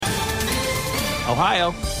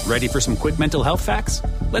Ohio, ready for some quick mental health facts?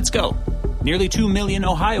 Let's go. Nearly 2 million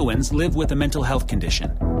Ohioans live with a mental health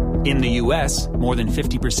condition. In the U.S., more than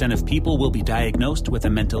 50% of people will be diagnosed with a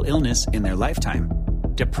mental illness in their lifetime.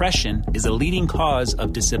 Depression is a leading cause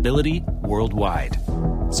of disability worldwide.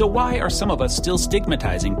 So why are some of us still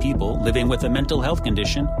stigmatizing people living with a mental health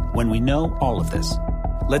condition when we know all of this?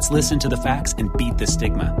 Let's listen to the facts and beat the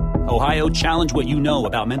stigma. Ohio, challenge what you know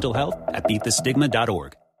about mental health at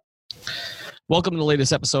beatthestigma.org. Welcome to the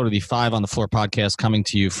latest episode of the Five on the Floor podcast, coming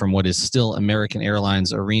to you from what is still American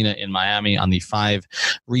Airlines Arena in Miami on the 5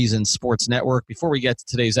 Reasons Sports Network. Before we get to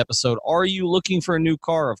today's episode, are you looking for a new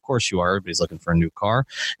car? Of course you are. Everybody's looking for a new car.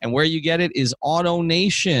 And where you get it is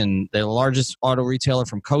AutoNation, the largest auto retailer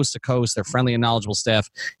from coast to coast. Their friendly and knowledgeable staff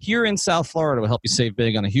here in South Florida will help you save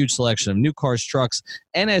big on a huge selection of new cars, trucks,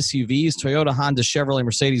 and SUVs, Toyota, Honda, Chevrolet,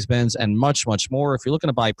 Mercedes-Benz, and much, much more. If you're looking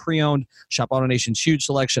to buy pre-owned, shop AutoNation's huge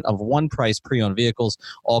selection of one-price pre-owned vehicles,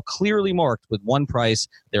 all clearly marked with one price,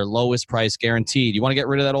 their lowest price guaranteed. You want to get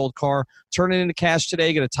rid of that old car? Turn it into cash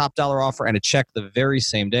today, get a top dollar offer and a check the very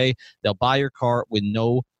same day. They'll buy your car with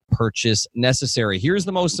no purchase necessary. Here's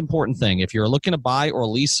the most important thing. If you're looking to buy or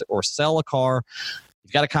lease or sell a car,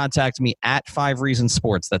 you've got to contact me at 5 Reasons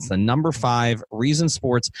Sports. That's the number 5 Reasons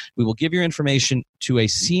Sports. We will give your information to a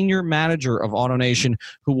senior manager of AutoNation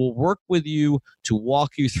who will work with you to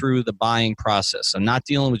walk you through the buying process. I'm not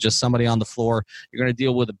dealing with just somebody on the floor. You're going to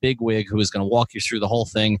deal with a bigwig who is going to walk you through the whole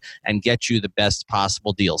thing and get you the best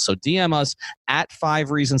possible deal. So DM us at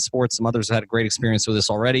 5 Reasons Sports. Some others have had a great experience with this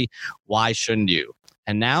already. Why shouldn't you?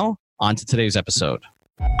 And now, on to today's episode.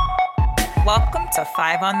 Welcome to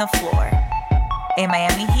 5 on the Floor, a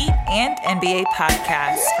Miami Heat and NBA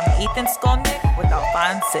podcast from Ethan Skolnick with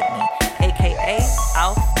Alphonse Sidney, a.k.a.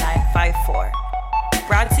 Alf954.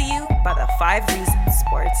 Brought to you by the 5 Reasons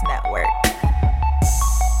Sports Network.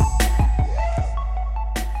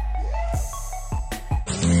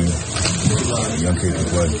 Young kid can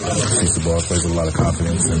play. Shoots the ball, plays with a lot of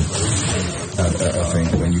confidence, and I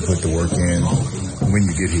think when you put the work in, when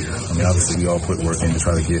you get here, I mean, obviously we all put work in to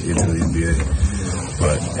try to get into the NBA,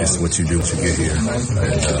 but it's what you do to get here. And,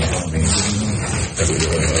 I mean, that's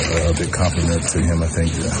a big compliment to him, I think,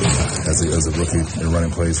 as a rookie and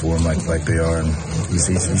running plays for him like they are, and he's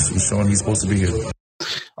showing he's supposed to be here.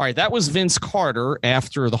 All right, that was Vince Carter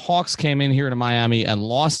after the Hawks came in here to Miami and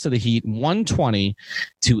lost to the Heat 120-87.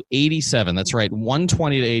 That's right,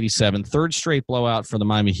 120-87. Third straight blowout for the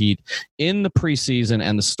Miami Heat in the preseason.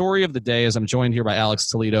 And the story of the day, as I'm joined here by Alex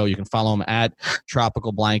Toledo, you can follow him at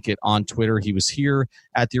Tropical Blanket on Twitter. He was here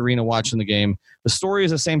at the arena watching the game. The story is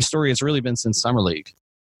the same story it's really been since Summer League.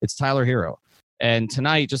 It's Tyler Herro. And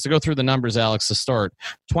tonight, just to go through the numbers, Alex, to start,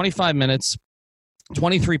 25 minutes,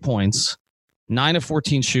 23 points, 9 of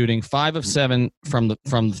 14 shooting, 5 of 7 from the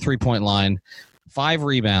 3-point line, 5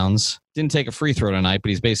 rebounds. Didn't take a free throw tonight, but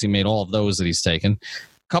he's basically made all of those that he's taken. A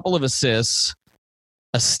couple of assists,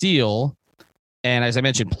 a steal, and as I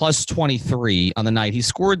mentioned, plus 23 on the night. He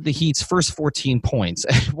scored the Heat's first 14 points.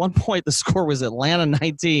 At one point, the score was Atlanta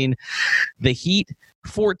 19, the Heat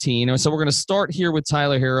 14. And so we're going to start here with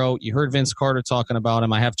Tyler Herro. You heard Vince Carter talking about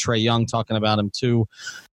him. I have Trae Young talking about him too.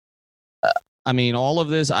 I mean, all of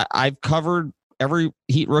this, I've covered every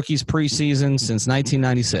Heat rookie's preseason since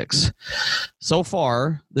 1996. So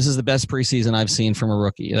far, this is the best preseason I've seen from a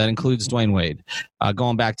rookie. That includes Dwayne Wade,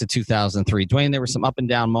 going back to 2003. Dwayne, there were some up and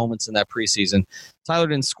down moments in that preseason. Tyler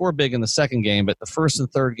didn't score big in the second game, but the first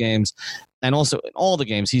and third games, and also in all the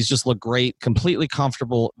games, he's just looked great, completely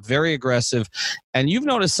comfortable, very aggressive. And you've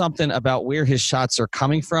noticed something about where his shots are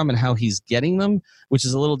coming from and how he's getting them, which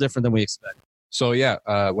is a little different than we expect. So,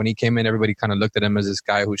 when he came in, everybody kind of looked at him as this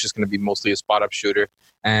guy who's just going to be mostly a spot-up shooter.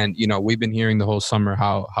 And, we've been hearing the whole summer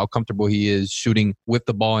how comfortable he is shooting with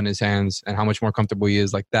the ball in his hands and how much more comfortable he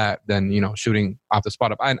is like that than, shooting off the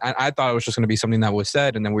spot-up. I thought it was just going to be something that was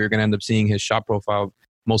said, and then we were going to end up seeing his shot profile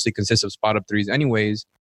mostly consist of spot-up threes anyways.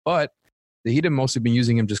 But the Heat have mostly been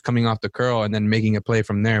using him just coming off the curl and then making a play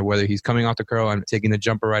from there, whether he's coming off the curl and taking the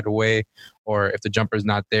jumper right away, or if the jumper's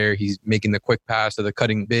not there, he's making the quick pass or the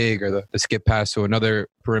cutting big or the skip pass to another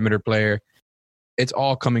perimeter player. It's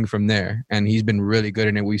all coming from there, and he's been really good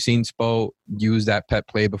in it. We've seen Spo use that pet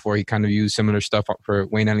play before. He kind of used similar stuff for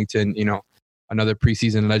Wayne Ellington, another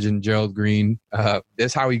preseason legend, Gerald Green.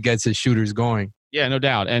 That's how he gets his shooters going. Yeah, no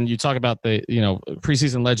doubt. And you talk about the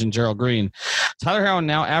preseason legend, Gerald Green. Tyler Herro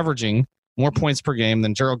now averaging more points per game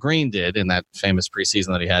than Gerald Green did in that famous preseason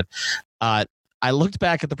that he had. I looked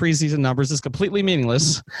back at the preseason numbers. It's completely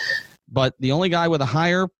meaningless, but the only guy with a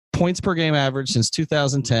higher points per game average since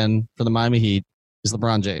 2010 for the Miami Heat is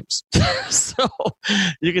LeBron James. So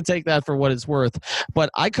you can take that for what it's worth. But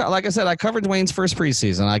like I said, I covered Dwayne's first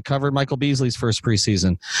preseason. I covered Michael Beasley's first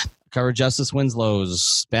preseason. Covered Justice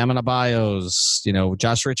Winslow's, Bam Adebayo's,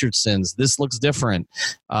 Josh Richardson's. This looks different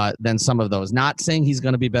than some of those. Not saying he's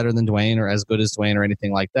going to be better than Dwayne or as good as Dwayne or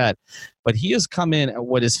anything like that, but he has come in.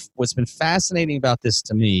 What's been fascinating about this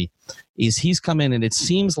to me is he's come in and it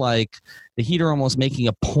seems like the Heat are almost making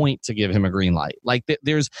a point to give him a green light. Like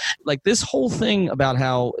there's like this whole thing about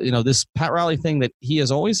how this Pat Riley thing that he has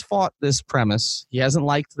always fought this premise. He hasn't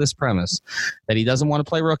liked this premise that he doesn't want to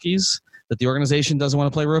play rookies, that the organization doesn't want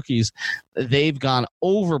to play rookies. They've gone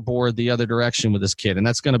overboard the other direction with this kid, and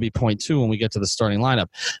that's going to be point 2 when we get to the starting lineup.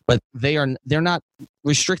 But they're not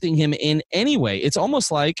restricting him in any way. It's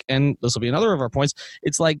almost like, and this will be another of our points,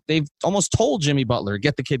 it's like they've almost told Jimmy Butler,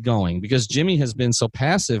 get the kid going, because Jimmy has been so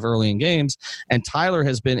passive early in games, and Tyler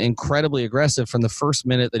has been incredibly aggressive from the first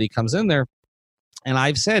minute that he comes in there. And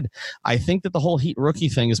I've said, I think that the whole Heat rookie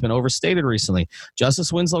thing has been overstated recently.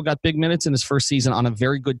 Justice Winslow got big minutes in his first season on a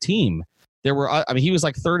very good team. He was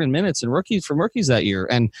like third in minutes from rookies that year.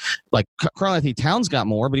 And like Karl-Anthony Towns got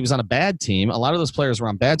more, but he was on a bad team. A lot of those players were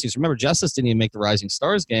on bad teams. Remember, Justice didn't even make the Rising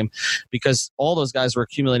Stars game because all those guys were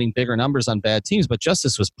accumulating bigger numbers on bad teams, but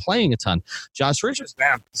Justice was playing a ton. Josh Richardson.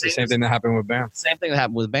 Bam. It's the same thing that happened with Bam. Same thing that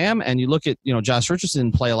happened with Bam. And you look at, Josh Richardson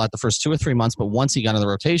didn't play a lot the first 2 or 3 months, but once he got in the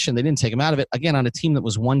rotation, they didn't take him out of it. Again, on a team that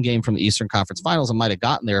was one game from the Eastern Conference Finals and might have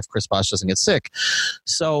gotten there if Chris Bosh doesn't get sick.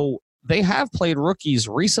 So they have played rookies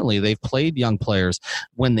recently. They've played young players.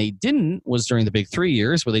 When they didn't was during the big 3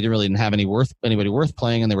 years where they didn't have anybody worth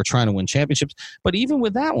playing and they were trying to win championships. But even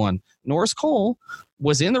with that one, Norris Cole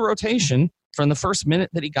was in the rotation from the first minute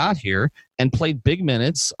that he got here and played big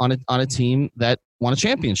minutes on a team that won 2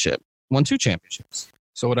 championships.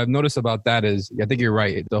 So what I've noticed about that is, I think you're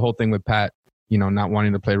right. The whole thing with Pat, not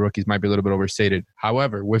wanting to play rookies might be a little bit overstated.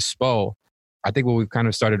 However, with Spo, I think what we've kind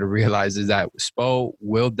of started to realize is that Spo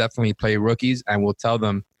will definitely play rookies and will tell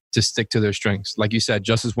them to stick to their strengths. Like you said,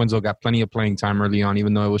 Justice Winslow got plenty of playing time early on,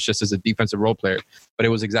 even though it was just as a defensive role player. But it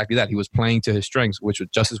was exactly that. He was playing to his strengths, which was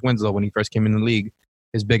Justice Winslow, when he first came in the league,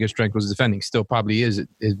 his biggest strength was defending. Still probably is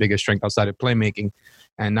his biggest strength outside of playmaking.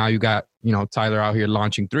 And now you got, Tyler out here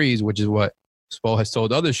launching threes, which is what Spo has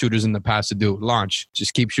told other shooters in the past to do. Launch.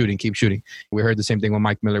 Just keep shooting. We heard the same thing with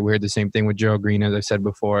Mike Miller. We heard the same thing with Gerald Green, as I said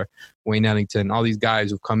before, Wayne Ellington, all these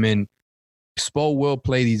guys who've come in. Spo will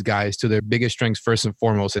play these guys to their biggest strengths first and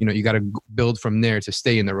foremost. You got to build from there to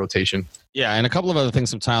stay in the rotation. Yeah, and a couple of other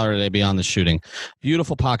things from Tyler today beyond the shooting.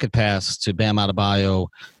 Beautiful pocket pass to Bam Adebayo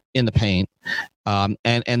in the paint. And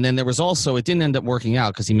then there was also, it didn't end up working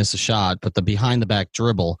out because he missed a shot, but the behind the back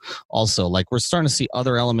dribble also, like, we're starting to see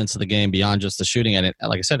other elements of the game beyond just the shooting. And it,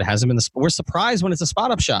 like I said, it hasn't been we're surprised when it's a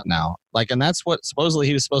spot up shot now. Like, and that's what supposedly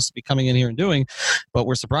he was supposed to be coming in here and doing, but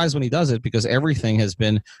we're surprised when he does it because everything has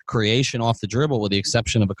been creation off the dribble with the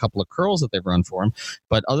exception of a couple of curls that they've run for him.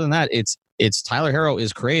 But other than that, it's Tyler Herro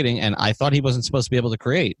is creating, and I thought he wasn't supposed to be able to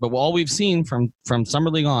create. But all we've seen from Summer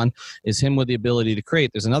League on is him with the ability to create.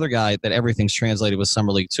 There's another guy that everything's translated with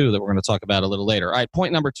Summer League too that we're going to talk about a little later. All right,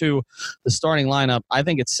 point number 2, the starting lineup. I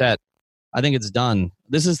think it's set. I think it's done.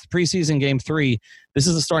 This is preseason game 3. This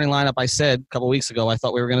is the starting lineup I said a couple weeks ago I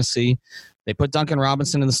thought we were going to see. They put Duncan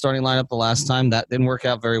Robinson in the starting lineup the last time. That didn't work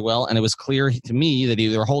out very well, and it was clear to me that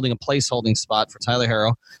they were holding a placeholding spot for Tyler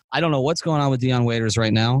Herro. I don't know what's going on with Dion Waiters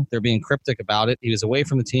right now. They're being cryptic about it. He was away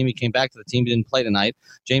from the team. He came back to the team. He didn't play tonight.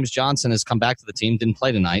 James Johnson has come back to the team, didn't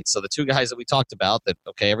play tonight. So the 2 guys that we talked about, that,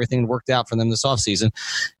 okay, everything worked out for them this offseason.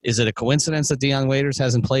 Is it a coincidence that Dion Waiters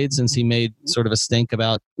hasn't played since he made sort of a stink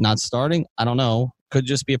about not starting? I don't know. Could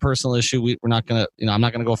just be a personal issue. We're not going to, I'm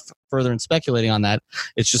not going to go further in speculating on that.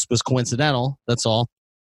 It just was coincidental. That's all.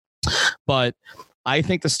 But I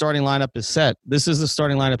think the starting lineup is set. This is the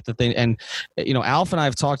starting lineup that Alf and I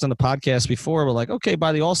have talked on the podcast before. We're like, okay,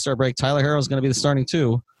 by the All-Star break, Tyler Herro is going to be the starting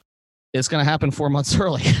 2. It's going to happen 4 months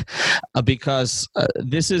early because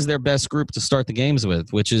this is their best group to start the games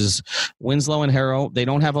with, which is Winslow and Herro. They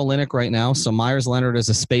don't have Olynyk right now, so Myers Leonard as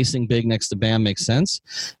a spacing big next to Bam makes sense,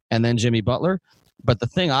 and then Jimmy Butler. But the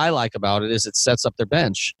thing I like about it is it sets up their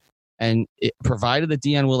bench. And provided that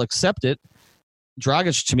Dion will accept it,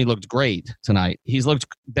 Dragic to me looked great tonight. He's looked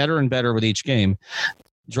better and better with each game.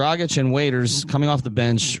 Dragic and Waiters coming off the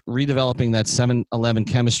bench, redeveloping that 7-11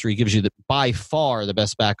 chemistry gives you by far the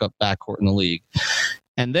best backup backcourt in the league.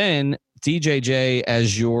 And then DJJ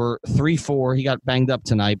as your 3-4, he got banged up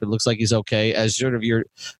tonight, but it looks like he's okay. As sort of your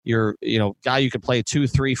guy you could play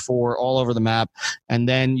 2-3-4 all over the map. And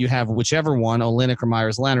then you have whichever one, Olynyk or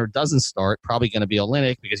Myers Leonard, doesn't start. Probably going to be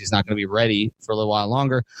Olynyk because he's not going to be ready for a little while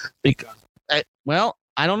longer.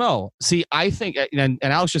 I don't know. See, I think, and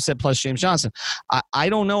Alex just said plus James Johnson. I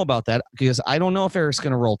don't know about that because I don't know if Eric's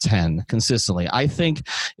going to roll 10 consistently. I think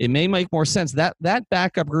it may make more sense. That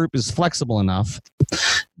backup group is flexible enough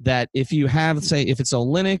that if you have, say, if it's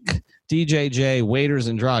Olynyk, DJJ, Waiters,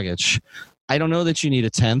 and Dragic, I don't know that you need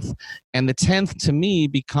a 10th. And the 10th to me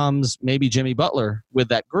becomes maybe Jimmy Butler with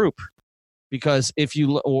that group. Because if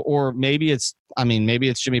you, or maybe it's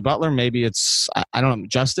Jimmy Butler, maybe it's, I don't know,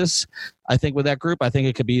 Justice. I think with that group, I think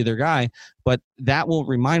it could be either guy. But that will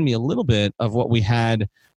remind me a little bit of what we had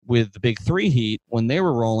with the big three Heat when they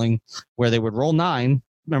were rolling, where they would roll 9.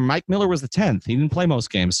 Remember, Mike Miller was the 10th. He didn't play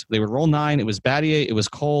most games. They would roll 9. It was Battier, it was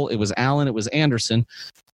Cole, it was Allen, it was Anderson.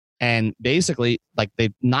 And basically, like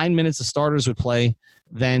 9 minutes of starters would play.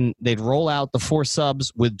 Then they'd roll out the 4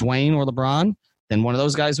 subs with Dwayne or LeBron. Then one of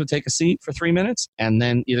those guys would take a seat for 3 minutes, and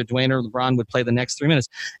then either Dwayne or LeBron would play the next 3 minutes.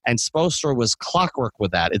 And Spoelstra was clockwork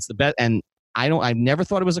with that. It's the bet, and I never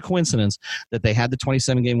thought it was a coincidence that they had the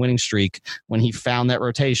 27-game winning streak when he found that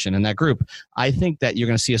rotation in that group. I think that you're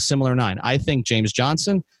going to see a similar 9. I think James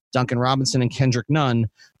Johnson, Duncan Robinson, and Kendrick Nunn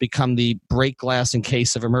become the break glass in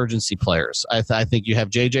case of emergency players. I think you have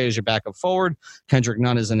JJ as your backup forward. Kendrick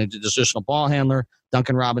Nunn is an additional ball handler.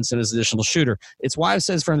 Duncan Robinson is an additional shooter. It's why I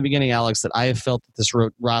said from the beginning, Alex, that I have felt that this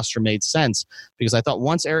roster made sense because I thought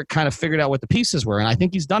once Eric kind of figured out what the pieces were, and I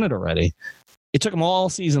think he's done it already. It took him all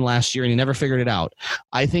season last year, and he never figured it out.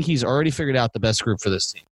 I think he's already figured out the best group for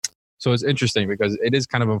this team. So it's interesting because it is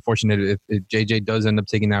kind of unfortunate if JJ does end up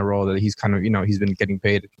taking that role that he's kind of, he's been getting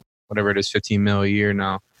paid whatever it is, $15 million a year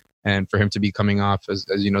now. And for him to be coming off as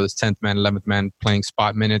this 10th man, 11th man, playing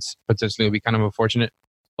spot minutes, potentially would be kind of unfortunate.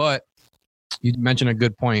 But you mentioned a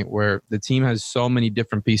good point where the team has so many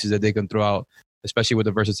different pieces that they can throw out, especially with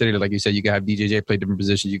the versatility. Like you said, you can have DJJ play different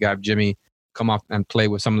positions. You can have Jimmy come off and play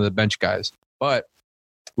with some of the bench guys. But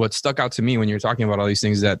what stuck out to me when you're talking about all these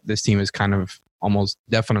things is that this team is kind of almost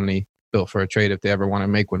definitely built for a trade if they ever want to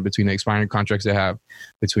make one, between the expiring contracts they have,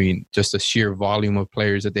 between just the sheer volume of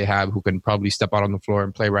players that they have who can probably step out on the floor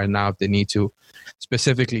and play right now if they need to.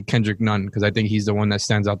 Specifically Kendrick Nunn, because I think he's the one that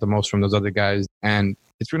stands out the most from those other guys. And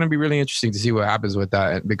it's going to be really interesting to see what happens with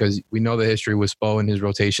that, because we know the history with Spo and his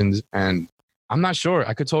rotations. And I'm not sure.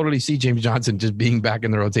 I could totally see James Johnson just being back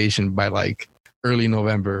in the rotation by like early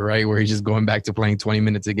November, right? Where he's just going back to playing 20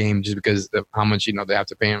 minutes a game just because of how much, they have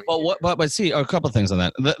to pay him. Well, but see, a couple of things on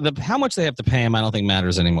that. The how much they have to pay him, I don't think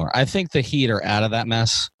matters anymore. I think the Heat are out of that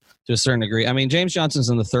mess to a certain degree. I mean, James Johnson's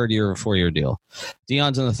in the third year of a 4-year deal.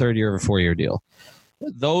 Dion's in the third year of a 4-year deal.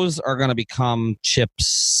 Those are going to become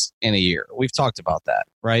chips in a year. We've talked about that,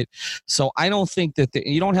 right? So I don't think that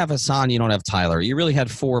you don't have Hassan, you don't have Tyler. You really had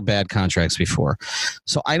 4 bad contracts before.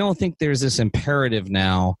 So I don't think there's this imperative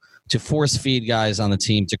now to force feed guys on the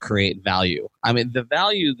team to create value. I mean, the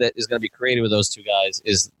value that is going to be created with those 2 guys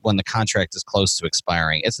is when the contract is close to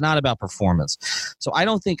expiring. It's not about performance. So I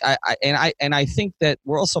don't think I think that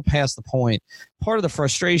we're also past the point. Part of the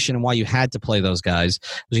frustration and why you had to play those guys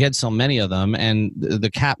was you had so many of them, and the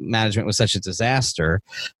cap management was such a disaster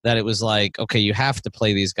that it was like, okay, you have to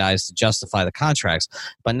play these guys to justify the contracts.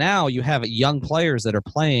 But now you have young players that are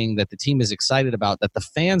playing that the team is excited about, that the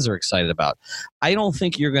fans are excited about. I don't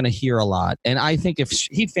think you're going to hear a lot. And I think if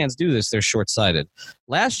Heat fans do this, they're short-sighted.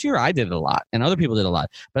 Last year, I did it a lot, and other people did a lot.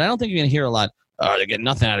 But I don't think you're going to hear a lot. They get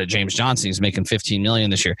nothing out of James Johnson. He's making $15 million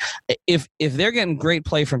this year. If they're getting great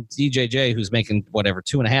play from DJJ, who's making whatever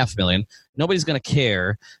 $2.5 million, nobody's going to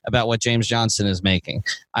care about what James Johnson is making.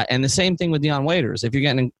 And the same thing with Dion Waiters. If you're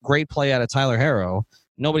getting great play out of Tyler Herro,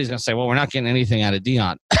 nobody's going to say, well, we're not getting anything out of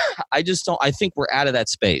Dion. I just don't. I think we're out of that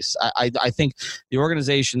space. I think the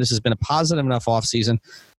organization, this has been a positive enough offseason.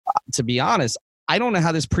 To be honest, I don't know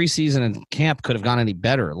how this preseason and camp could have gone any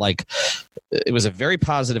better. Like, it was a very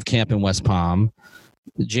positive camp in West Palm.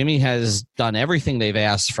 Jimmy has done everything they've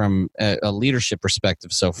asked from a leadership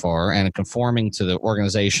perspective so far, and conforming to the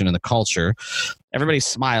organization and the culture. Everybody's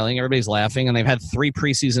smiling, everybody's laughing, and they've had 3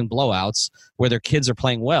 preseason blowouts where their kids are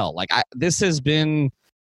playing well. Like, this has been,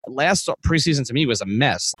 last preseason to me was a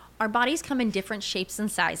mess. Our bodies come in different shapes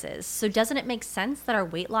and sizes, so doesn't it make sense that our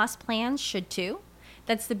weight loss plans should too?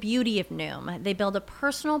 That's the beauty of Noom. They build a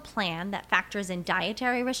personal plan that factors in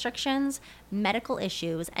dietary restrictions, medical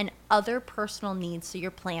issues, and other personal needs so your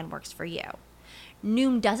plan works for you.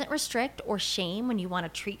 Noom doesn't restrict or shame when you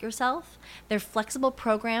want to treat yourself. Their flexible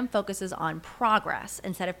program focuses on progress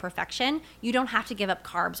instead of perfection. You don't have to give up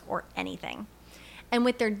carbs or anything. And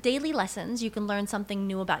with their daily lessons, you can learn something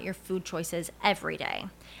new about your food choices every day.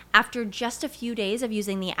 After just a few days of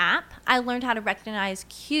using the app, I learned how to recognize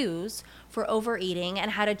cues for overeating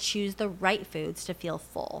and how to choose the right foods to feel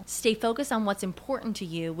full. Stay focused on what's important to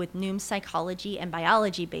you with Noom's psychology and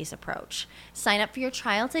biology-based approach. Sign up for your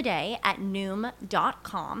trial today at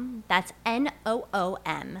Noom.com. That's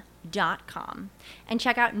Noom.com. And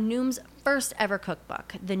check out Noom's first ever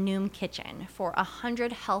cookbook, The Noom Kitchen, for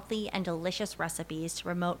 100 healthy and delicious recipes to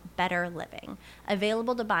promote better living.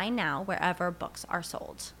 Available to buy now wherever books are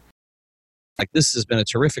sold. Like, this has been a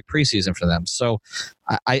terrific preseason for them. So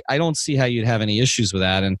I don't see how you'd have any issues with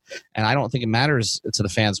that. And I don't think it matters to the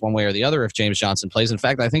fans one way or the other if James Johnson plays. In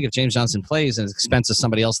fact, I think if James Johnson plays at the expense of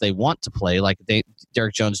somebody else they want to play, like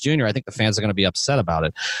Derek Jones Jr., I think the fans are going to be upset about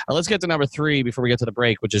it. Let's get to number 3 before we get to the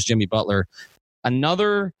break, which is Jimmy Butler.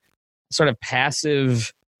 Another sort of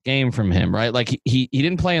passive game from him, right? Like, he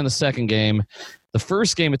didn't play in the second game. The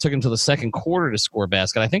first game, it took him to the second quarter to score a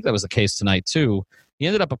basket. I think that was the case tonight, too. He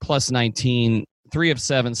ended up a plus 19, 3 of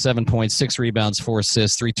 7, 7 points, 6 rebounds, 4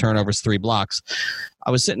 assists, 3 turnovers, 3 blocks. I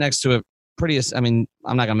was sitting next to I'm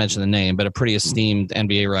not going to mention the name, but a pretty esteemed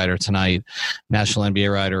NBA writer tonight, national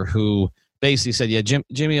NBA writer, who basically said, yeah,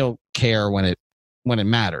 Jimmy will care when it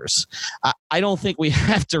matters. I don't think we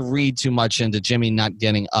have to read too much into Jimmy not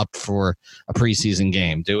getting up for a preseason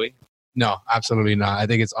game, do we? No, absolutely not. I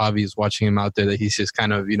think it's obvious watching him out there that he's just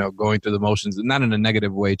kind of, going through the motions, not in a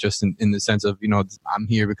negative way, just in the sense of, I'm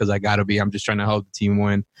here because I got to be. I'm just trying to help the team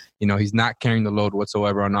win. He's not carrying the load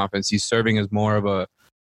whatsoever on offense. He's serving as more of a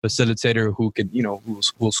facilitator who can,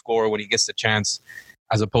 who'll score when he gets the chance,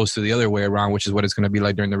 as opposed to the other way around, which is what it's going to be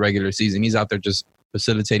like during the regular season. He's out there just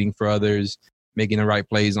facilitating for others, making the right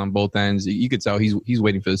plays on both ends. You could tell he's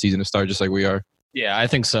waiting for the season to start, just like we are. Yeah, I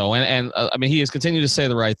think so. And he has continued to say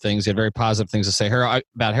the right things. He had very positive things to say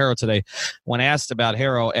about Herro today. When asked about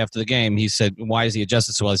Herro after the game, he said, why is he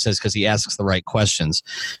adjusted so well? He says, because he asks the right questions.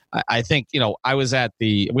 I think, I was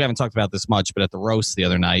we haven't talked about this much, but at the roast the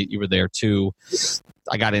other night, you were there too.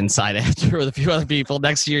 I got inside after with a few other people.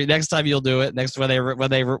 Next time you'll do it. When they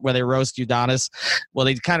roast Udonis, well,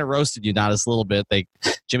 they kind of roasted Udonis a little bit.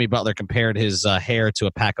 Jimmy Butler compared his hair to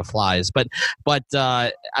a pack of flies, but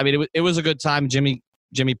it was a good time.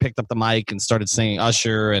 Jimmy picked up the mic and started singing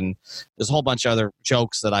Usher, and there's a whole bunch of other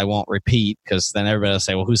jokes that I won't repeat because then everybody will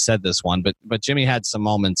say, well, who said this one? But Jimmy had some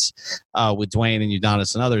moments with Dwayne and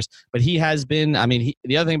Udonis and others. But he has been,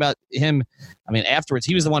 the other thing about him, afterwards,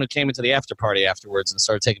 he was the one who came into the after party afterwards and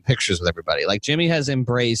started taking pictures with everybody. Like, Jimmy has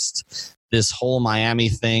embraced this whole Miami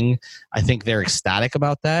thing. I think they're ecstatic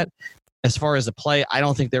about that. As far as the play, I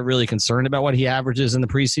don't think they're really concerned about what he averages in the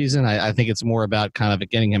preseason. I think it's more about kind of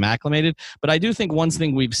getting him acclimated. But I do think one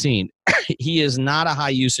thing we've seen, he is not a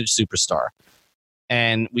high-usage superstar.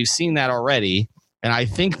 And we've seen that already. And I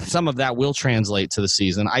think some of that will translate to the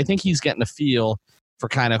season. I think he's getting a feel for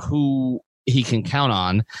kind of who he can count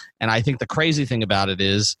on. And I think the crazy thing about it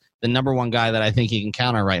is the number one guy that I think he can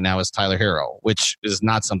count on right now is Tyler Herro, which is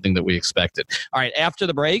not something that we expected. All right, after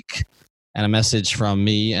the break, and a message from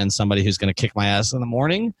me and somebody who's going to kick my ass in the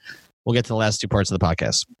morning, we'll get to the last 2 parts of the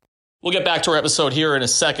podcast. We'll get back to our episode here in a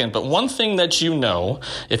second, but one thing that you know,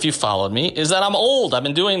 if you followed me, is that I'm old. I've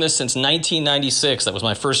been doing this since 1996. That was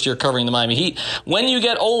my first year covering the Miami Heat. When you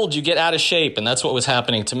get old, you get out of shape, and that's what was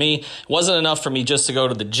happening to me. It wasn't enough for me just to go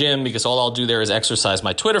to the gym because all I'll do there is exercise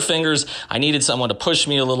my Twitter fingers. I needed someone to push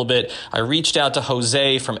me a little bit. I reached out to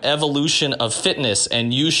Jose from Evolution of Fitness,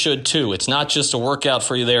 and you should too. It's not just a workout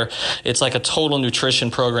for you there. It's like a total nutrition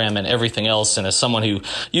program and everything else, and as someone who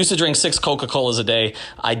used to drink 6 Coca-Colas a day,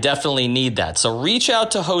 I definitely need that. So reach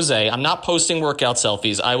out to Jose. I'm not posting workout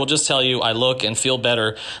selfies. I will just tell you I look and feel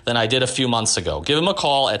better than I did a few months ago. Give him a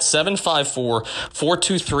call at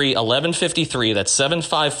 754-423-1153. That's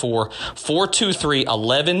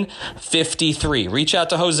 754-423-1153. Reach out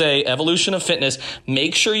to Jose, Evolution of Fitness.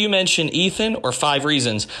 Make sure you mention Ethan or 5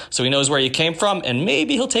 Reasons so he knows where you came from, and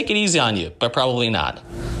maybe he'll take it easy on you, but probably not.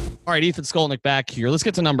 All right, Ethan Skolnick back here. Let's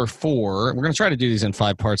get to number 4. We're going to try to do these in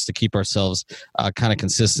 5 parts to keep ourselves kind of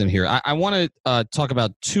consistent here. I want to talk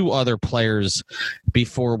about 2 other players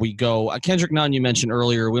before we go. Kendrick Nunn, you mentioned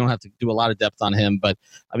earlier. We don't have to do a lot of depth on him, but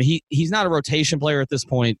he's not a rotation player at this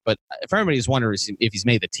point. But if everybody's wondering if he's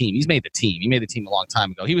made the team, he's made the team. He made the team a long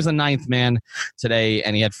time ago. He was the 9th man today,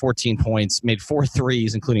 and he had 14 points, made 4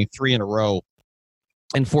 threes, including 3 in a row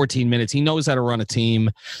in 14 minutes. He knows how to run a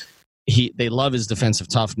team. They love his defensive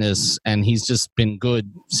toughness, and he's just been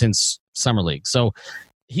good since Summer League. So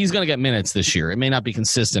he's going to get minutes this year. It may not be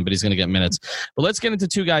consistent, but he's going to get minutes. But let's get into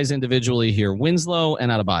 2 guys individually here, Winslow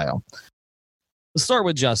and Adebayo. Let's start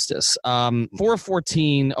with Justice. 4 of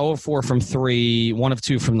 14, 0 of 4 from 3, 1 of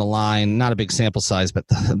 2 from the line. Not a big sample size, but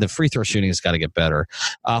the free throw shooting has got to get better.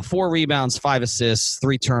 4 rebounds, 5 assists,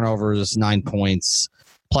 3 turnovers, 9 points,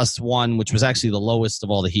 +1, which was actually the lowest of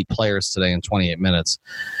all the Heat players today in 28 minutes.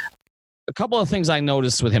 A couple of things I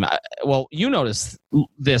noticed with him. Well, you noticed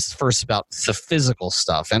this first about the physical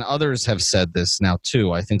stuff, and others have said this now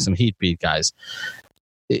too. I think some Heat beat guys.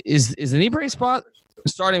 Is the knee brace spot,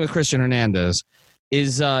 starting with Christian Hernandez,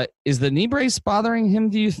 is the knee brace bothering him,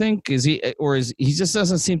 do you think? Is he just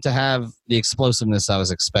doesn't seem to have the explosiveness I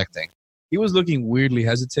was expecting? He was looking weirdly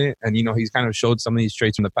hesitant, and he's kind of showed some of these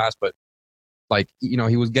traits in the past, but he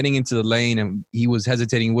was getting into the lane and he was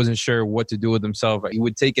hesitating. He wasn't sure what to do with himself. He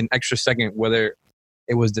would take an extra second, whether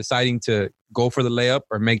it was deciding to go for the layup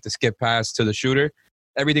or make the skip pass to the shooter.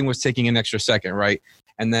 Everything was taking an extra second, right?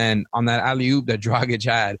 And then on that alley-oop that Dragic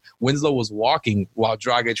had, Winslow was walking while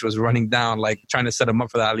Dragic was running down, trying to set him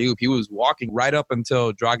up for the alley-oop. He was walking right up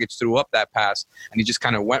until Dragic threw up that pass, and he just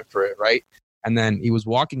kind of went for it, right? And then he was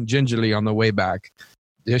walking gingerly on the way back.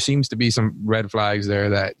 There seems to be some red flags there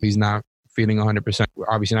that he's not feeling 100%. We're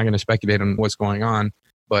obviously not going to speculate on what's going on,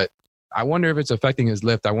 but I wonder if it's affecting his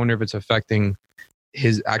lift. I wonder if it's affecting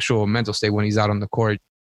his actual mental state when he's out on the court.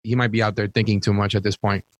 He might be out there thinking too much at this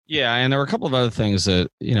point. Yeah, and there were a couple of other things that,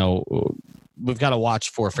 we've got to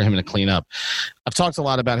watch for him to clean up. I've talked a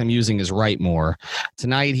lot about him using his right more.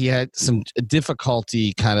 Tonight he had some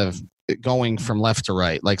difficulty kind of going from left to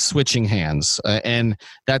right, like switching hands. And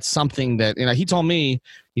that's something that, he told me,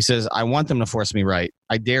 he says, I want them to force me right.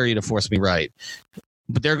 I dare you to force me right.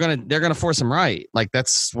 But they're gonna force him right. Like,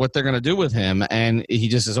 that's what they're gonna do with him. And he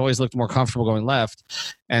just has always looked more comfortable going left.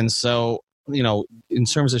 And so, in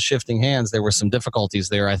terms of shifting hands, there were some difficulties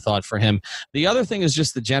there, I thought, for him. The other thing is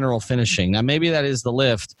just the general finishing. Now, maybe that is the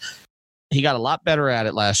lift. He got a lot better at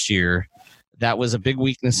it last year. That was a big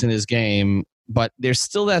weakness in his game. But there's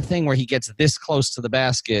still that thing where he gets this close to the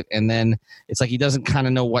basket, and then it's like he doesn't kind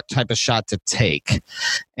of know what type of shot to take.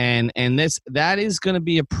 And that is going to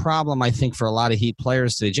be a problem, I think, for a lot of Heat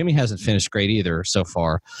players today. Jimmy hasn't finished great either so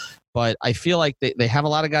far. But I feel like they have a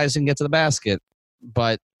lot of guys who can get to the basket,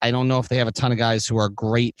 but I don't know if they have a ton of guys who are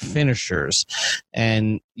great finishers.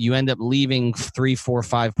 And you end up leaving 3, 4,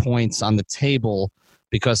 5 points on the table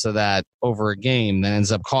because of that over a game that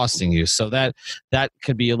ends up costing you. So that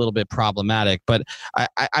could be a little bit problematic. But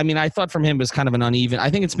I thought from him was kind of an uneven. I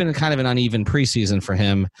think it's been kind of an uneven preseason for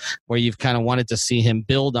him, where you've kind of wanted to see him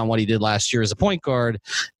build on what he did last year as a point guard.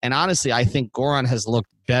 And honestly, I think Goran has looked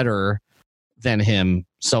better than him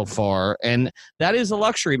so far, and that is a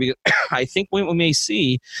luxury, because I think what we may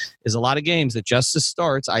see is a lot of games that Justice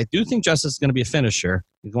starts. I do think Justice is going to be a finisher.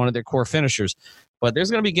 He's one of their core finishers, but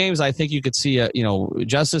there's going to be games I think you could see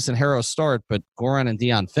Justice and Harrow start, but Goran and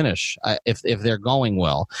Dion finish if they're going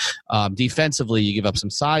well. Defensively, you give up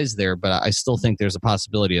some size there, but I still think there's a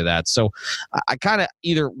possibility of that. So I kind of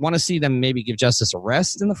either want to see them maybe give Justice a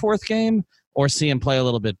rest in the fourth game, or see him play a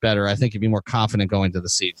little bit better. I think he'd be more confident going to the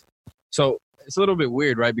season. So it's a little bit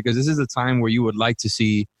weird, right? Because this is a time where you would like to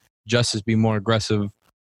see Justice be more aggressive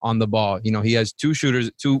on the ball. He has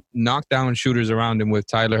two knockdown shooters around him with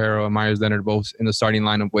Tyler Herro and Myers Leonard both in the starting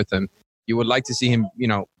lineup with him. You would like to see him,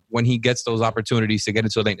 when he gets those opportunities to get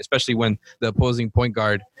into the lane, especially when the opposing point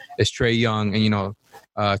guard is Trae Young and,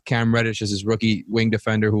 Cam Reddish is his rookie wing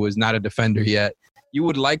defender who is not a defender yet. You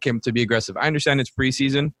would like him to be aggressive. I understand it's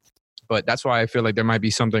preseason, but that's why I feel like there might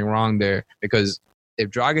be something wrong there, because if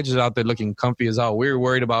Dragic is out there looking comfy as hell, we're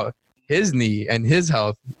worried about his knee and his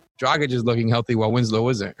health. Dragic is looking healthy while Winslow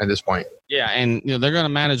isn't at this point. Yeah, and they're going to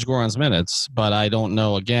manage Goran's minutes, but I don't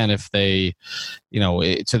know, again, if they,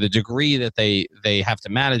 to the degree that they have to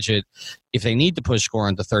manage it, if they need to push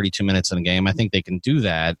Goran to 32 minutes in a game, I think they can do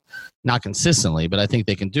that. Not consistently, but I think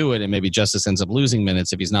they can do it, and maybe Justice ends up losing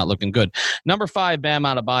minutes if he's not looking good. Number 5, Bam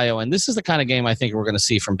Adebayo, and this is the kind of game I think we're going to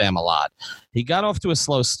see from Bam a lot. He got off to a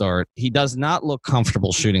slow start. He does not look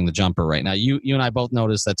comfortable shooting the jumper right now. You and I both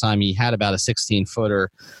noticed that time he had about a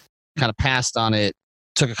 16-footer, kind of passed on it,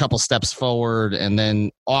 took a couple steps forward, and then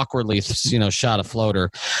awkwardly, shot a floater.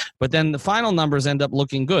 But then the final numbers end up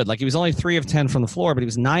looking good. Like, he was only 3 of 10 from the floor, but he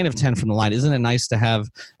was 9 of 10 from the line. Isn't it nice to have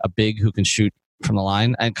a big who can shoot from the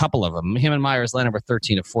line? And a couple of them. Him and Myers Leonard were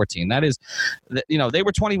 13 of 14. That is, they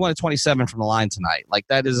were 21 of 27 from the line tonight. Like,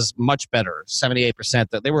 that is much better.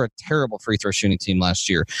 78%. They were a terrible free throw shooting team last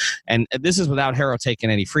year. And this is without Harrow taking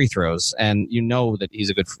any free throws. And that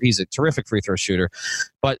he's a terrific free throw shooter.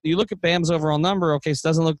 But you look at Bam's overall number, okay, so it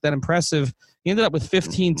doesn't look that impressive. He ended up with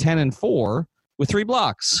 15, 10, and 4 with 3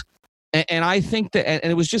 blocks. And I think that,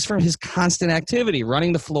 and it was just from his constant activity,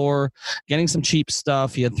 running the floor, getting some cheap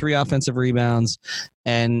stuff. He had 3 offensive rebounds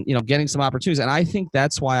and, getting some opportunities. And I think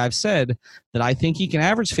that's why I've said that I think he can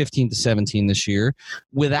average 15 to 17 this year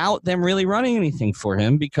without them really running anything for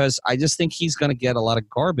him, because I just think he's going to get a lot of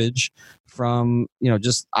garbage from,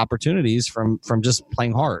 just opportunities from just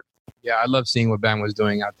playing hard. Yeah, I love seeing what Bam was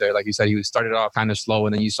doing out there. Like you said, he started off kind of slow,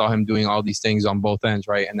 and then you saw him doing all these things on both ends,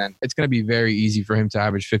 right? And then it's going to be very easy for him to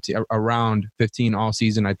average around 15 all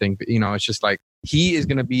season, I think. It's just like he is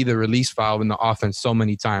going to be the release valve in the offense so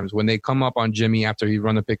many times. When they come up on Jimmy after he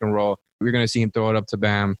run the pick and roll, we're going to see him throw it up to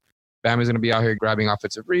Bam. Bam is going to be out here grabbing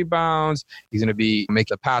offensive rebounds. He's going to be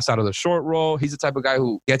making a pass out of the short roll. He's the type of guy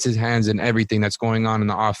who gets his hands in everything that's going on in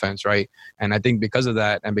the offense, right? And I think because of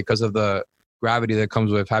that, and because of the gravity that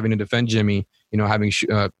comes with having to defend Jimmy, having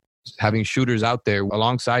shooters out there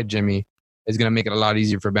alongside Jimmy is going to make it a lot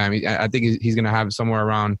easier for Bam. I think he's going to have somewhere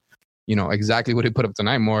around, exactly what he put up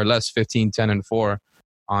tonight, more or less 15, 10, and 4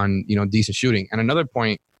 on, decent shooting. And another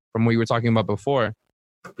point from what you were talking about before,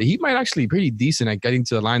 the Heat might actually be pretty decent at getting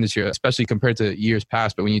to the line this year, especially compared to years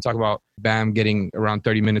past. But when you talk about Bam getting around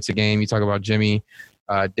 30 minutes a game, you talk about Jimmy,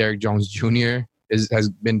 Derrick Jones Jr.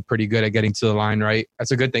 has been pretty good at getting to the line, right?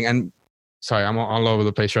 That's a good thing. And sorry, I'm all over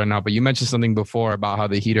the place right now, but you mentioned something before about how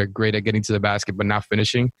the Heat are great at getting to the basket but not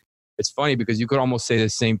finishing. It's funny because you could almost say the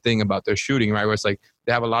same thing about their shooting, right? Where it's like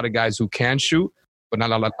they have a lot of guys who can shoot, but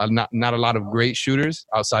not a lot of great shooters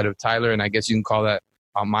outside of Tyler, and I guess you can call that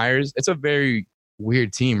Myers. It's a very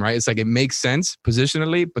weird team, right? It's like it makes sense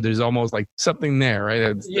positionally, but there's almost like something there,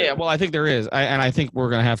 right? Yeah, well, I think there is. And I think we're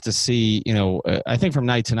going to have to see, I think from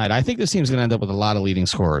night to night, I think this team's going to end up with a lot of leading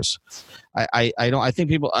scorers. I think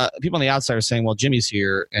people on the outside are saying, well, Jimmy's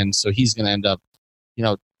here, and so he's going to end up,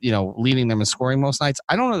 leading them in scoring most nights.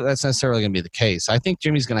 I don't know that that's necessarily going to be the case. I think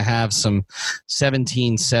Jimmy's going to have some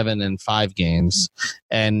 17, 7, and 5 games,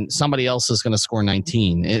 and somebody else is going to score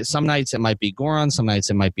 19. Some nights it might be Goran, some nights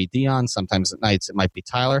it might be Dion, sometimes at nights it might be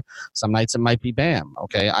Tyler, some nights it might be Bam.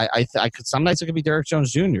 Okay, some nights it could be Derrick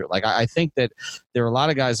Jones Jr. Like I think that there are a lot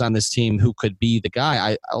of guys on this team who could be the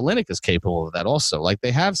guy. Olynyk is capable of that also. Like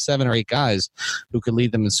they have 7 or 8 guys who could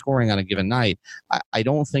lead them in scoring on a given night. I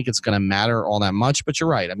don't think it's going to matter all that much, but you're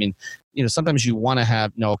right. I mean, sometimes you want to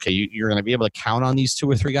have, you're going to be able to count on these 2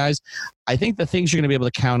 or 3 guys. I think the things you're going to be able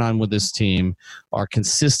to count on with this team are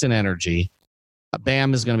consistent energy.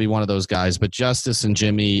 Bam is going to be one of those guys, but Justice and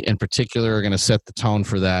Jimmy in particular are going to set the tone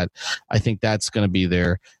for that. I think that's going to be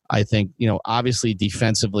there. I think, obviously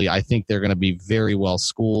defensively, I think they're going to be very well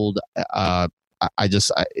schooled.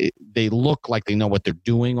 They look like they know what they're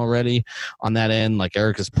doing already on that end. Like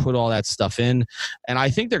Eric has put all that stuff in, and I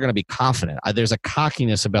think they're going to be confident. There's a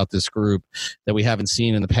cockiness about this group that we haven't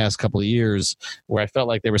seen in the past couple of years, where I felt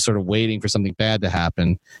like they were sort of waiting for something bad to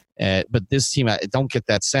happen. But this team, I don't get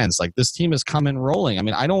that sense. Like this team is coming rolling. I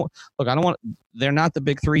mean, they're not the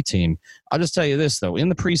big 3 team. I'll just tell you this though, in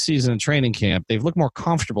the preseason and training camp, they've looked more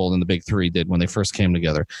comfortable than the big 3 did when they first came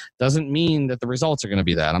together. Doesn't mean that the results are going to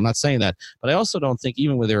be that. I'm not saying that, but I also don't think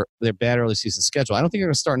even with their bad early season schedule, I don't think they're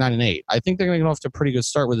going to start 9-8. I think they're going to get off to a pretty good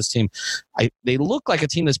start with this team. They look like a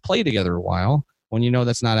team that's played together a while when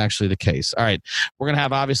that's not actually the case. All right. We're going to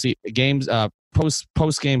have obviously games,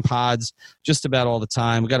 post-game pods just about all the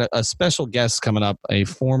time. We got a special guest coming up, a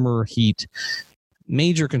former Heat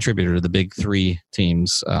major contributor to the big 3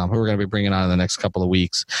 teams who we're going to be bringing on in the next couple of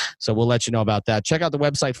weeks. So we'll let you know about that. Check out the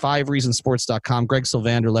website, 5reasonsports.com. Greg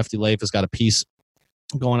Sylvander, Lefty Leif, has got a piece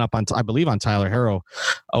going up on, I believe, on Tyler Herro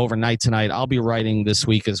overnight tonight. I'll be writing this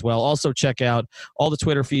week as well. Also check out all the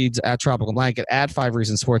Twitter feeds at Tropical Blanket, at 5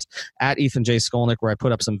 Reason Sports, at Ethan J. Skolnick, where I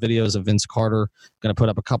put up some videos of Vince Carter. Going to put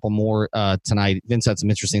up a couple more tonight. Vince had some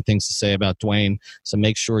interesting things to say about Dwayne, so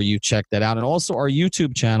make sure you check that out. And also our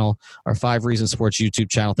YouTube channel, our 5 Reason Sports YouTube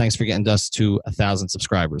channel. Thanks for getting us to 1,000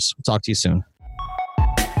 subscribers. We'll talk to you soon.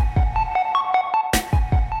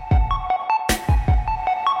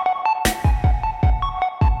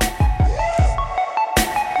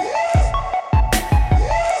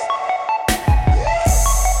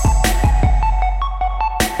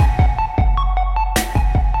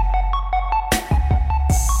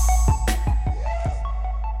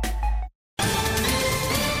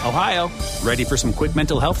 Ohio, ready for some quick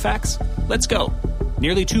mental health facts? Let's go.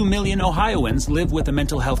 Nearly 2 million Ohioans live with a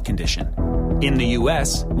mental health condition. In the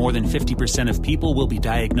U.S., more than 50% of people will be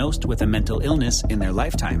diagnosed with a mental illness in their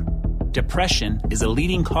lifetime. Depression is a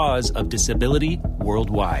leading cause of disability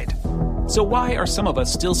worldwide. So why are some of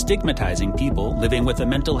us still stigmatizing people living with a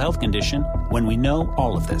mental health condition when we know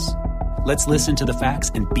all of this? Let's listen to the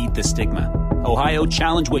facts and beat the stigma. Ohio,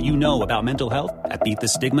 challenge what you know about mental health at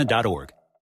beatthestigma.org.